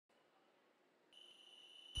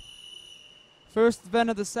First event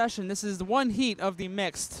of the session. This is one heat of the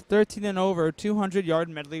mixed 13 and over 200-yard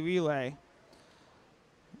medley relay.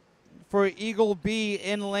 For Eagle B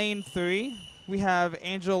in lane 3, we have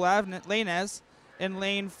Angel Lainez. In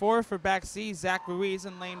lane 4 for back C, Zach Ruiz.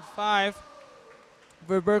 In lane 5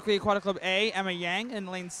 for Berkeley Aquatic Club A, Emma Yang. In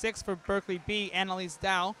lane 6 for Berkeley B, Annalise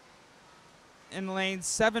Dow. In lane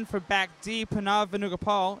 7 for back D, Pranav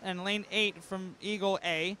Venugopal. And lane 8 from Eagle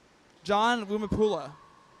A, John Lumapula.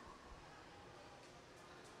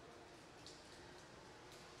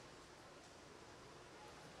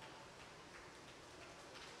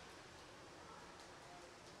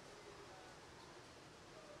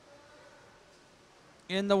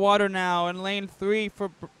 In the water now, in lane 3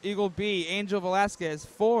 for Eagle B, Angel Velasquez.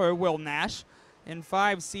 4, Will Nash. In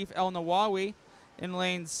 5, Sif El Nawawi. In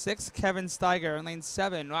lane 6, Kevin Steiger. In lane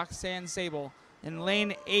 7, Roxanne Sable. In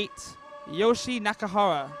lane 8, Yoshi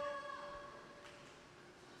Nakahara.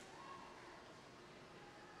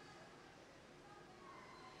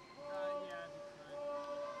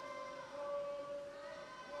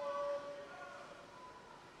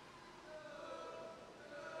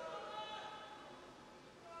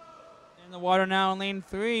 In the water now in lane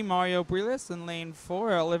 3, Mario Brilis. In lane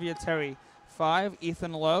 4, Olivia Terry. 5,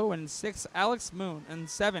 Ethan Lowe. And 6, Alex Moon. And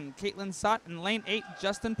 7, Caitlin Sott. In lane 8,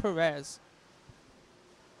 Justin Perez.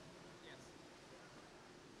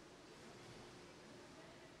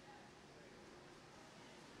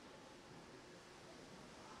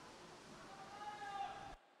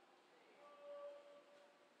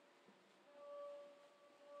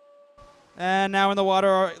 And now in the water,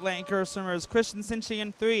 our anchor swimmers: Christian Sinchi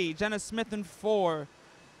in 3, Jenna Smith in 4,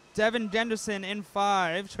 Devin Denderson in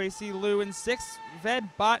 5, Tracy Liu in 6, Ved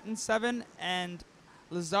Bott in 7, and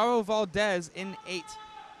Lazaro Valdez in 8.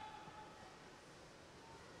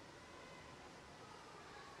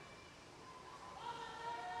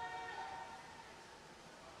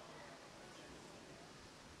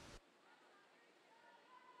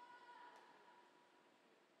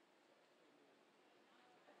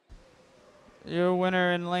 Your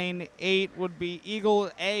winner in lane 8 would be Eagle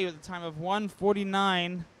A with a time of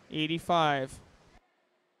 1:49.85.